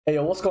Hey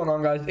yo, what's going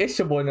on, guys? It's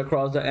your boy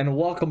Necroza, and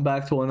welcome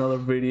back to another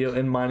video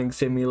in Mining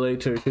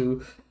Simulator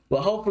 2.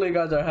 Well, hopefully you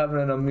guys are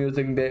having an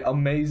amazing day.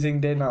 Hopefully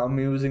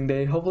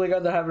you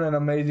guys are having an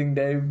amazing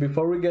day.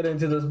 Before we get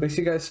into this, make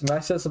sure you guys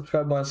smash that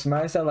subscribe button,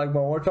 smash that like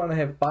button. We're trying to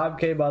hit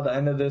 5K by the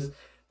end of this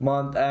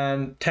month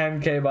and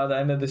 10K by the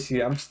end of this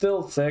year. I'm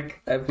still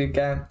sick, if you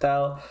can't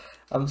tell.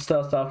 I'm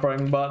still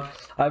suffering, but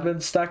I've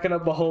been stacking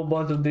up a whole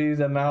bunch of these,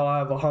 and now I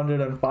have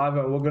 105,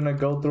 and we're gonna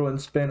go through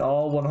and spin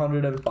all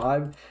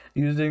 105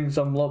 using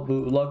some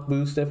luck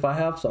boost if I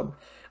have some.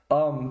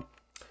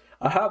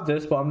 I have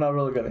this, but I'm not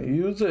really gonna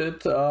use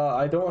it.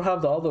 I don't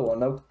have the other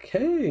one.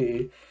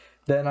 Okay,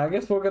 then I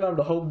guess we're gonna have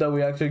to hope that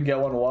we actually get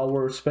one while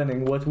we're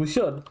spinning, which we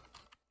should.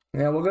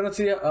 Yeah, we're gonna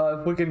see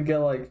if we can get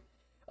like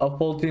a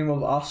full team of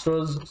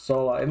Astros,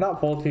 so like not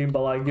full team,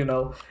 but like, you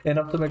know,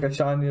 enough to make a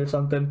shiny or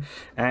something.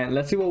 And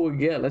let's see what we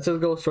get. Let's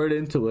just go straight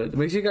into it.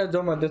 Make sure you guys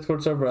join my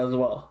Discord server as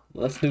well.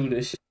 Let's do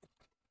this.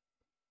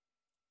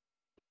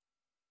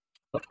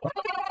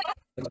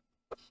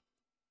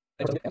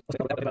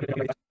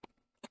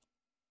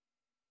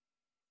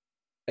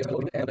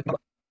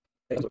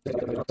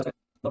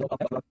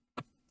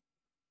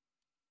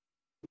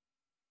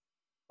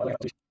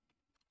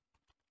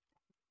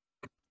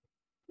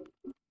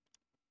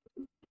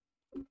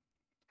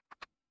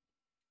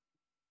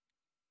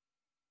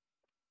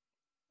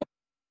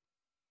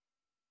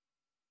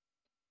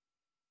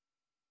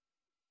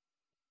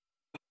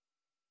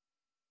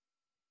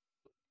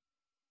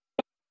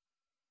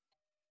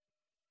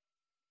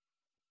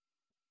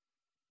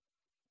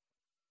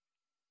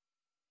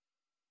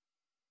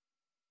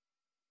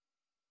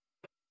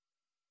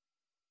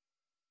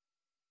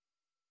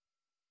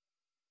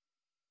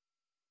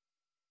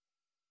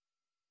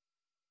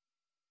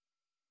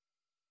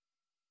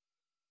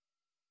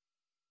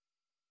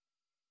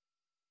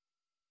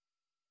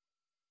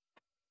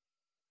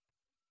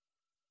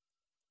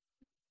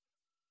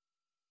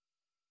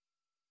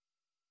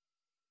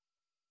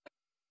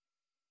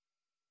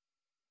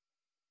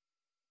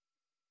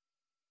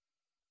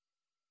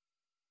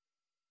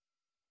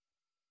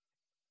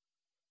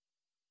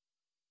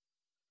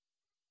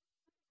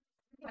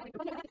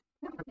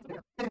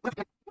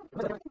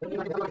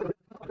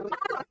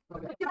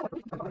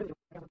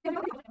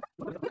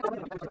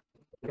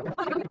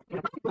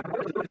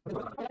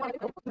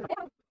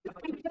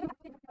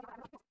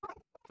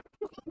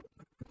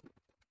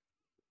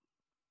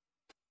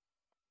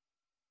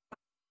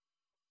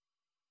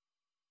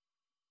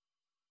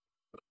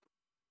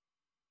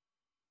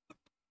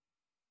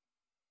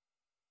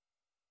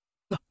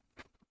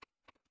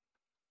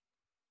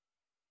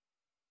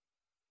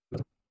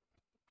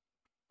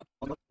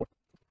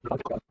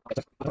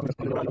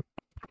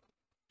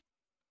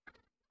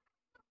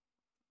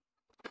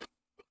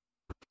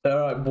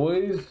 Alright,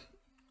 boys,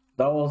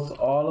 that was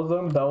all of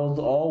them. That was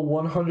all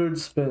 100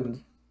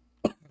 spins.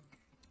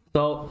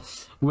 So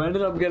we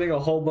ended up getting a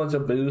whole bunch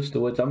of boost,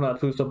 which I'm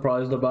not too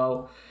surprised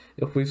about.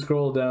 If we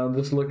scroll down,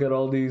 just look at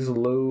all these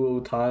low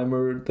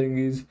timer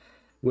thingies.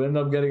 We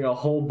ended up getting a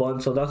whole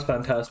bunch, so that's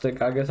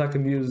fantastic. I guess I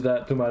can use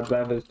that to my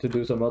advantage to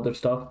do some other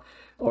stuff,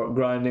 or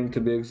grinding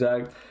to be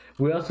exact.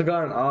 We also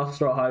got an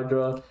Astra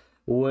Hydra,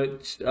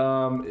 which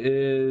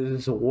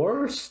is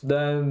worse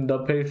than the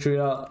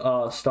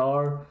Patriot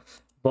Star,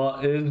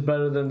 but it is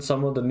better than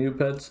some of the new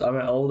pets. I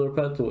mean, older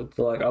pets. Which,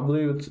 like, I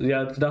believe it's,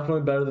 yeah, it's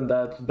definitely better than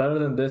that. It's better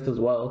than this as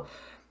well,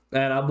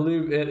 and I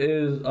believe it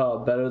is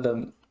better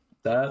than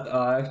that.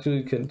 I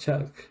actually can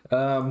check.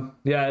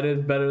 Yeah, it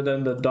is better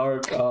than the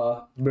Dark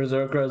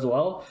Berserker as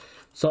well.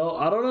 So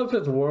I don't know if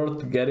it's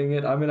worth getting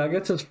it. I mean, I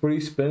guess it's free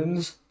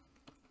spins.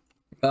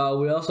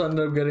 We also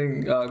ended up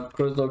getting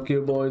Crystal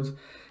Cuboids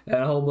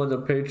and a whole bunch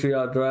of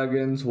Patriot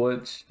Dragons,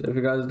 which, if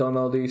you guys don't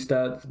know these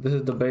stats, this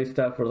is the base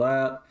stat for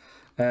that,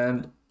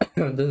 and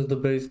this is the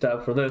base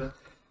stat for this.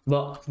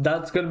 But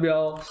that's gonna be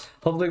all.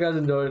 Hopefully you guys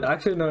enjoyed.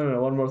 Actually,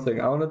 no, one more thing.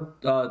 I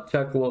want to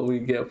check what we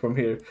get from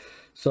here.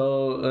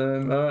 So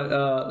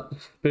alright,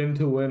 spin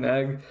to win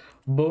egg,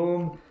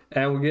 boom,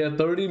 and we get a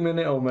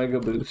 30-minute Omega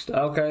boost.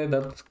 Okay,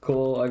 that's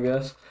cool, I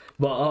guess.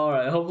 But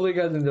alright, hopefully you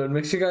guys enjoyed.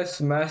 Make sure you guys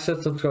smash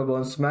that subscribe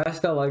button, smash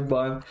that like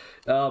button.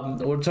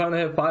 We're trying to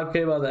hit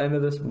 5K by the end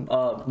of this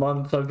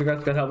month, so if you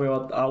guys could help me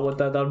out with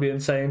that, that'd be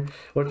insane.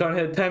 We're trying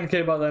to hit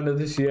 10K by the end of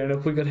this year, and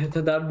if we could hit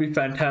that, that'd be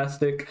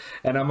fantastic,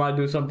 and I might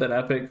do something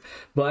epic.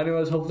 But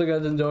anyways, hopefully you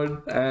guys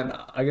enjoyed, and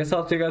I guess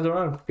I'll see you guys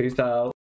around. Peace out.